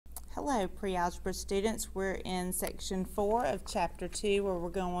Hello, pre-algebra students. We're in section 4 of chapter 2 where we're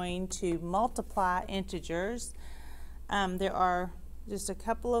going to multiply integers. There are just a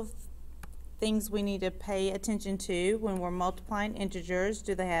couple of things we need to pay attention to when we're multiplying integers.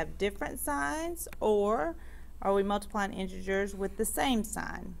 Do they have different signs, or are we multiplying integers with the same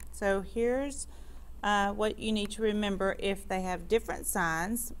sign? So here's what you need to remember. If they have different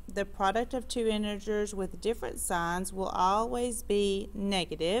signs, the product of two integers with different signs will always be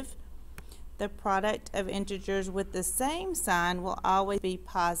negative. The product of integers with the same sign will always be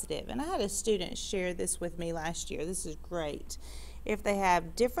positive. And I had a student share this with me last year. This is great. If they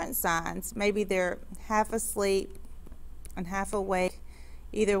have different signs, maybe they're half asleep and half awake,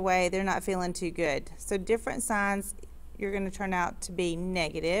 either way they're not feeling too good. So different signs, you're going to turn out to be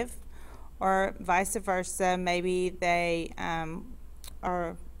negative. Or vice versa, maybe they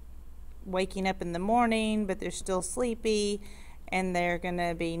are waking up in the morning but they're still sleepy and they're going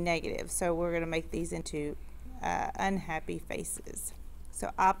to be negative. So we're going to make these into unhappy faces. So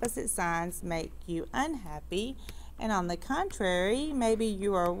opposite signs make you unhappy, and on the contrary, maybe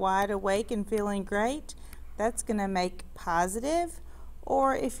you are wide awake and feeling great. That's going to make positive.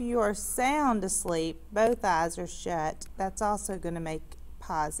 Or if you are sound asleep, both eyes are shut, that's also going to make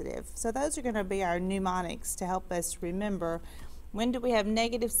positive. So those are going to be our mnemonics to help us remember when do we have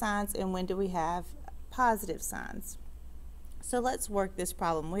negative signs and when do we have positive signs. So let's work this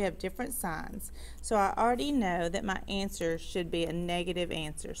problem. We have different signs. So I already know that my answer should be a negative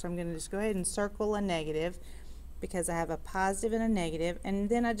answer. So I'm going to just go ahead and circle a negative because I have a positive and a negative, and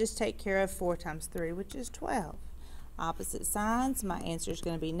then I just take care of 4 times 3, which is 12. Opposite signs, my answer is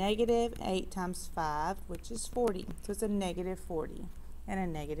going to be negative. 8 times 5, which is 40. So it's a negative 40 and a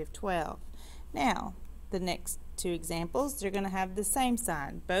negative 12. Now, the next two examples, they're going to have the same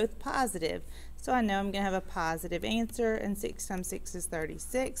sign, both positive. So I know I'm going to have a positive answer, and 6 times 6 is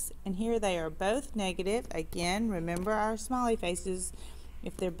 36. And here they are both negative. Again, remember our smiley faces.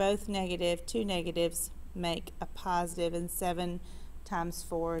 If they're both negative, two negatives make a positive, and 7 times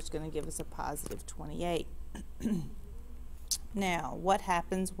 4 is going to give us a positive 28. Now, what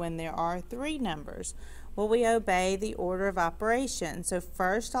happens when there are three numbers? Well, we obey the order of operation. So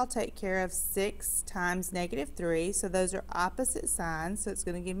first I'll take care of 6 times negative 3. So those are opposite signs. So it's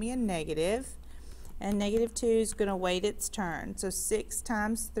going to give me a negative. And negative 2 is going to wait its turn. So 6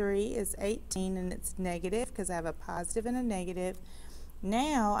 times 3 is 18, and it's negative because I have a positive and a negative.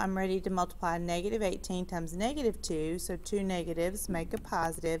 Now I'm ready to multiply negative 18 times negative 2. So two negatives make a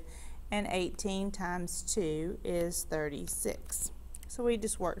positive. And 18 times 2 is 36. So we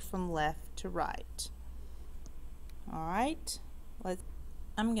just worked from left to right. Alright,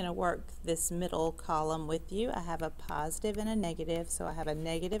 I'm going to work this middle column with you. I have a positive and a negative, so I have a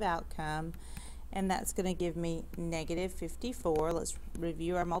negative outcome, and that's going to give me negative 54. Let's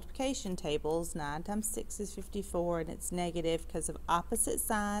review our multiplication tables. 9 times 6 is 54, and it's negative because of opposite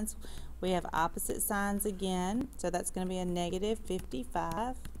signs. We have opposite signs again, so that's going to be a negative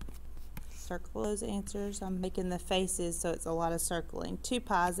 55. Circle those answers. I'm making the faces, so it's a lot of circling. Two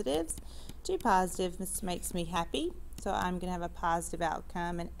positives. Two positives makes me happy, so I'm going to have a positive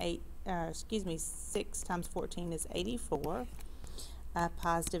outcome, and 6 times 14 is 84. A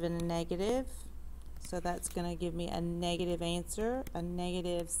positive and a negative, so that's going to give me a negative answer, a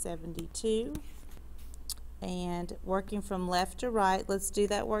negative 72. And working from left to right, let's do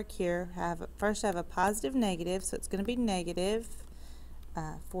that work here. First I have a positive negative, so it's going to be negative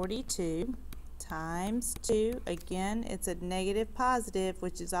 42 times 2. Again, it's a negative positive,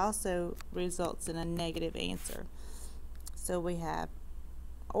 which is also results in a negative answer. So we have,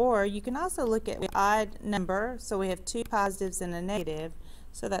 or you can also look at an odd number. So we have two positives and a negative,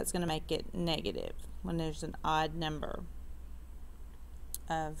 so that's going to make it negative when there's an odd number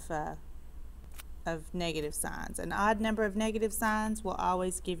of negative signs. An odd number of negative signs will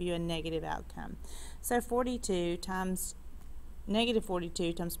always give you a negative outcome. So 42 times negative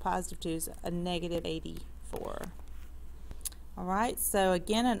 42 times positive 2 is a negative 84. Alright, so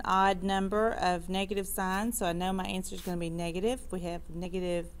again, an odd number of negative signs, so I know my answer is going to be negative. We have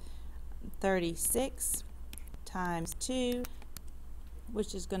negative 36 times 2,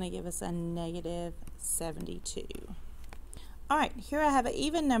 which is going to give us a negative 72. Alright, here I have an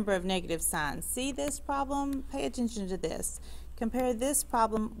even number of negative signs. See this problem? Pay attention to this. Compare this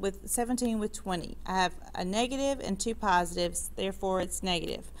problem with 17 with 20. I have a negative and two positives, therefore it's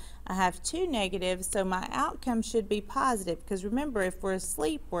negative. I have two negatives, so my outcome should be positive, because remember, if we're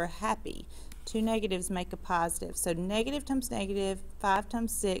asleep, we're happy. Two negatives make a positive. So negative times negative, 5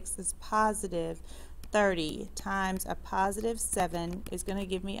 times 6 is positive 30 times a positive 7 is going to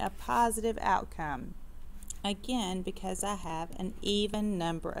give me a positive outcome. Again, because I have an even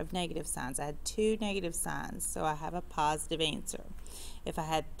number of negative signs. I had 2 negative signs, so I have a positive answer. If I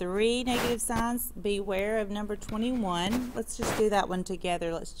had 3 negative signs, beware of number 21. Let's just do that one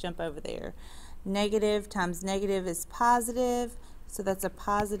together. Let's jump over there. Negative times negative is positive, so that's a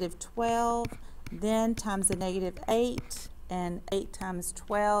positive 12. Then times a negative 8, and 8 times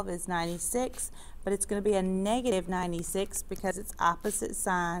 12 is 96. But it's going to be a negative 96 because it's opposite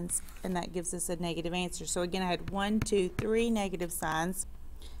signs, and that gives us a negative answer. So again, I had 1, 2, 3 negative signs.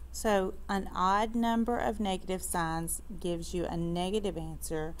 So an odd number of negative signs gives you a negative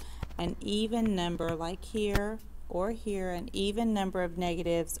answer. An even number, like here or here, an even number of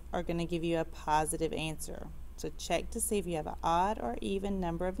negatives are going to give you a positive answer. So check to see if you have an odd or even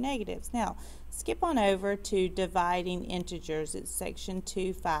number of negatives. Now, skip on over to dividing integers. It's section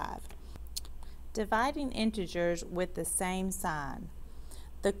 2.5. Dividing integers with the same sign.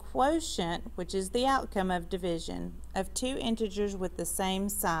 The quotient, which is the outcome of division, of 2 integers with the same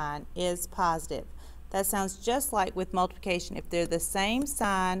sign is positive. That sounds just like with multiplication. If they're the same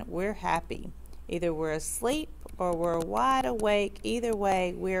sign, we're happy. Either we're asleep or we're wide awake. Either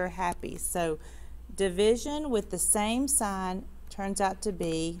way, we're happy. So division with the same sign turns out to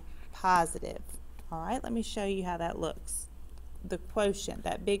be positive. All right, let me show you how that looks. The quotient,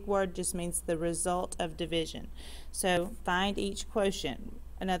 that big word just means the result of division. So find each quotient.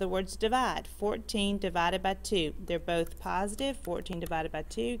 In other words, divide. 14 divided by 2. They're both positive. 14 divided by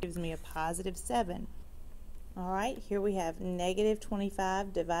 2 gives me a positive 7. All right, here we have negative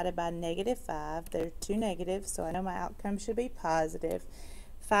 25 divided by negative 5. They're 2 negatives, so I know my outcome should be positive.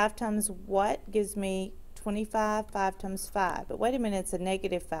 5 times what gives me 25? 5 times 5. But wait a minute, it's a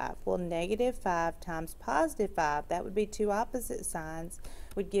negative 5. Well, negative 5 times positive 5, that would be 2 opposite signs,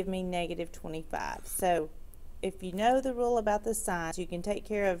 would give me negative 25. So if you know the rule about the signs, you can take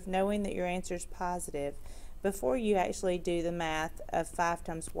care of knowing that your answer is positive before you actually do the math of 5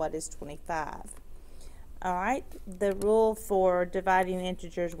 times what is 25. All right, the rule for dividing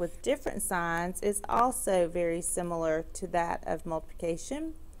integers with different signs is also very similar to that of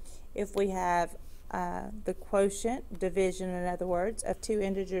multiplication. If we have the quotient, division in other words, of 2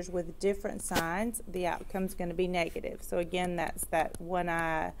 integers with different signs, the outcome is going to be negative. So again, that's that one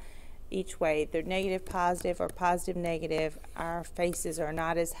eye each way. They're negative, positive, or positive, negative. Our faces are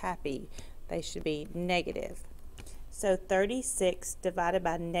not as happy. They should be negative. So 36 divided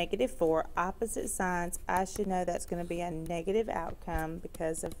by negative 4, opposite signs. I should know that's going to be a negative outcome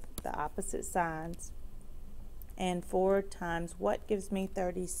because of the opposite signs. And 4 times what gives me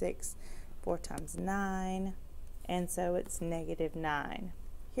 36? 4 times 9, and so it's negative 9.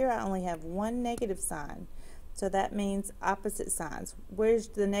 Here I only have one negative sign, so that means opposite signs. Where's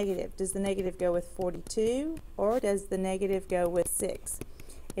the negative? Does the negative go with 42, or does the negative go with 6?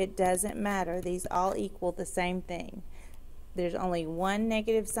 It doesn't matter. These all equal the same thing. There's only one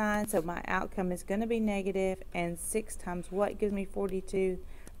negative sign, so my outcome is going to be negative, and 6 times what gives me 42?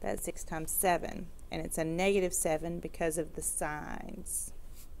 That's 6 times 7, and it's a negative 7 because of the signs.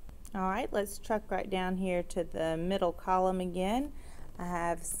 All right, let's truck right down here to the middle column again. I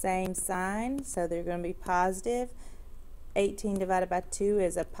have same sign, so they're going to be positive. 18 divided by 2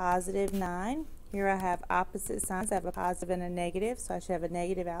 is a positive 9. Here I have opposite signs. I have a positive and a negative, so I should have a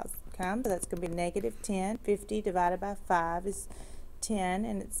negative outcome. So that's going to be negative 10. 50 divided by 5 is 10,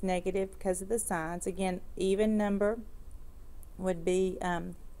 and it's negative because of the signs. Again, even number would be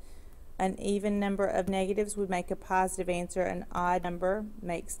an even number of negatives would make a positive answer. An odd number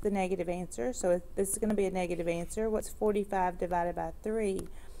makes the negative answer. So if this is going to be a negative answer. What's 45 divided by 3?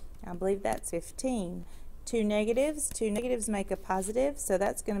 I believe that's 15. 2 negatives make a positive, so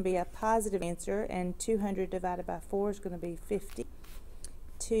that's going to be a positive answer. And 200 divided by 4 is going to be 50.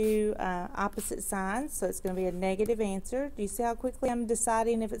 2 opposite signs, so it's going to be a negative answer. Do you see how quickly I'm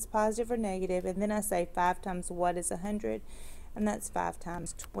deciding if it's positive or negative? And then I say 5 times what is 100? And that's 5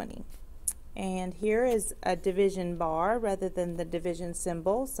 times 20. And here is a division bar rather than the division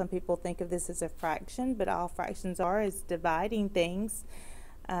symbol. Some people think of this as a fraction, but all fractions are is dividing things.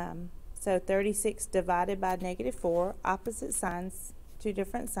 So 36 divided by negative 4, opposite signs, 2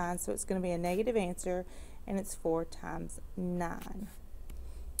 different signs, so it's going to be a negative answer, and it's 4 times 9.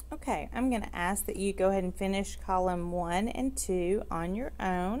 Okay, I'm going to ask that you go ahead and finish column 1 and 2 on your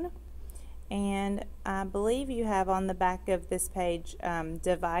own. And I believe you have on the back of this page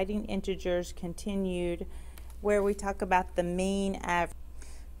dividing integers continued, where we talk about the mean average.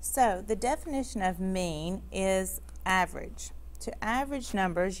 So the definition of mean is average. To average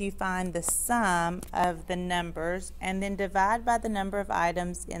numbers, you find the sum of the numbers and then divide by the number of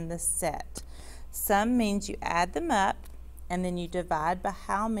items in the set. Sum means you add them up and then you divide by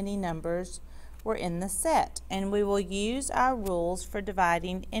how many numbers were in the set, and we will use our rules for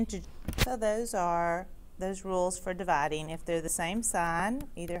dividing integers. So those are those rules for dividing. If they're the same sign,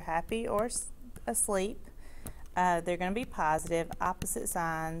 either happy or asleep, they're going to be positive. Opposite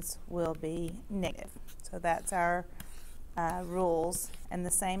signs will be negative. So that's our rules, and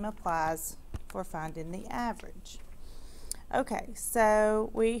the same applies for finding the average. Okay, so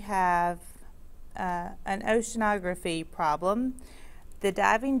we have an oceanography problem. The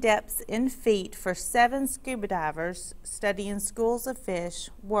diving depths in feet for 7 scuba divers studying schools of fish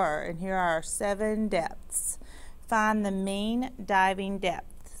were, and here are 7 depths. Find the mean diving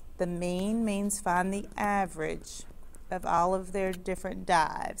depth. The mean means find the average of all of their different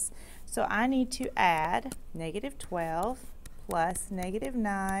dives. So I need to add -12 plus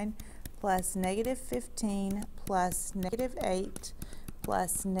 -9 plus -15 plus -8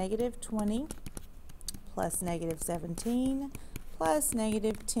 plus -20 plus -17 plus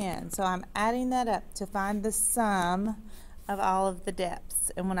 -10. So I'm adding that up to find the sum of all of the depths.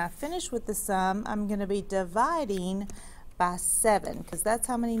 And when I finish with the sum, I'm going to be dividing by 7, because that's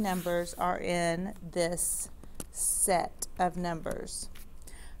how many numbers are in this set of numbers.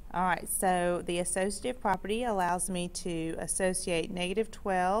 All right, so the associative property allows me to associate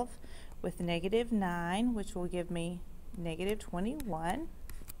 -12 with -9, which will give me -21.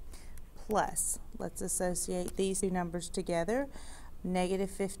 Plus, let's associate these two numbers together.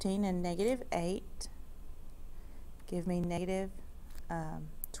 -15 and -8 give me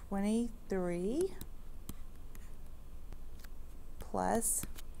 -23 plus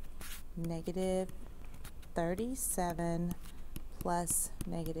 -37 plus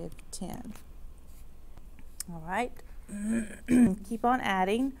 -10. All right, keep on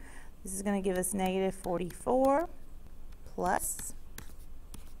adding. This is going to give us -44 plus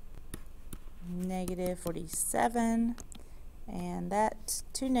 -47, and that's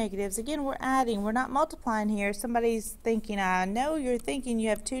 2 negatives. Again, we're adding, we're not multiplying here. Somebody's thinking, I know you're thinking you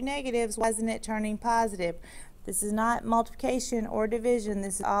have 2 negatives, why isn't it turning positive? This is not multiplication or division,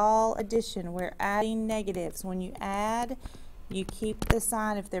 this is all addition. We're adding negatives. When you add, you keep the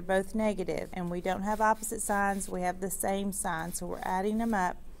sign if they're both negative, and we don't have opposite signs, we have the same sign, so we're adding them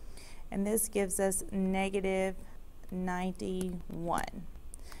up, and this gives us -91.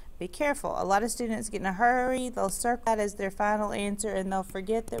 Be careful. A lot of students get in a hurry. They'll circle that as their final answer, and they'll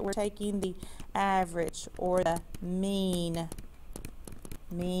forget that we're taking the average or the mean.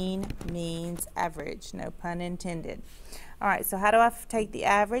 Mean means average. No pun intended. All right, so how do I take the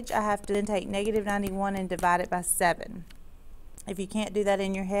average? I have to then take -91 and divide it by 7. If you can't do that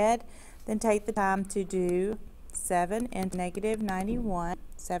in your head, then take the time to do 7 into -91.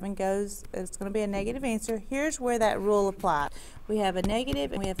 7 goes, it's going to be a negative answer. Here's where that rule applies. We have a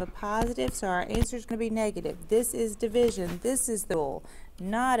negative and we have a positive, so our answer is going to be negative. This is division. This is the rule,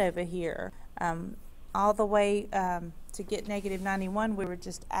 not over here. All the way to get -91, we were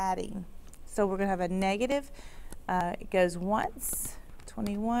just adding. So we're going to have a negative. It goes once,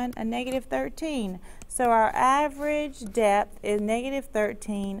 21, a -13. So our average depth is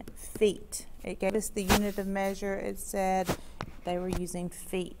 -13 feet. It gave us the unit of measure. It said they were using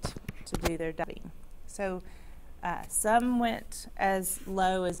feet to do their diving. So some went as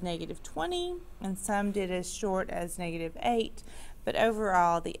low as -20 and some did as short as -8, but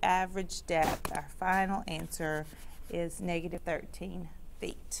overall the average depth, our final answer, is -13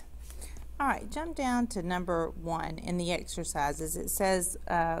 feet. All right, jump down to number 1 in the exercises. It says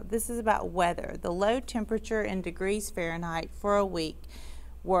this is about weather. The low temperature in degrees Fahrenheit for a week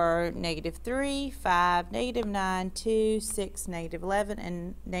were -3, 5, -9, 2, 6, -11,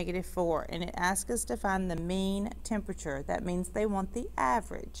 and -4. And it asks us to find the mean temperature. That means they want the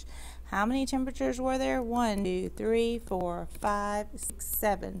average. How many temperatures were there? 1, 2, 3, 4, 5, 6,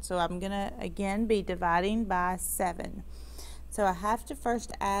 7. So I'm going to again be dividing by 7. So I have to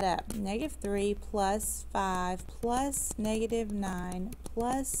first add up -3 plus 5 plus -9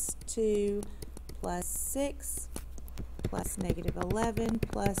 plus 2 plus 6 plus -11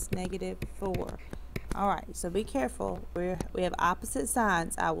 plus -4. All right, so be careful. We have opposite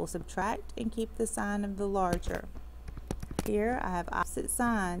signs. I will subtract and keep the sign of the larger. Here I have opposite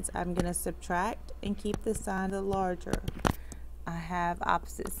signs. I'm going to subtract and keep the sign of the larger. I have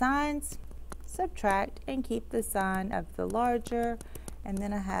opposite signs, subtract and keep the sign of the larger, and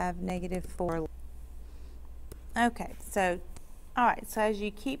then I have -4. Okay, so all right, so as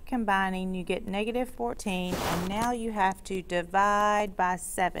you keep combining, you get -14, and now you have to divide by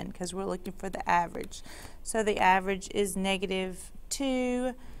 7 because we're looking for the average. So the average is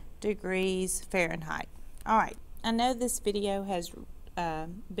 -2 degrees Fahrenheit. All right, I know this video has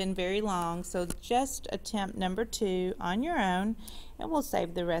been very long, so just attempt number 2 on your own, and we'll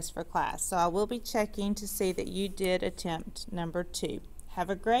save the rest for class. So I will be checking to see that you did attempt number 2. Have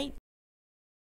a great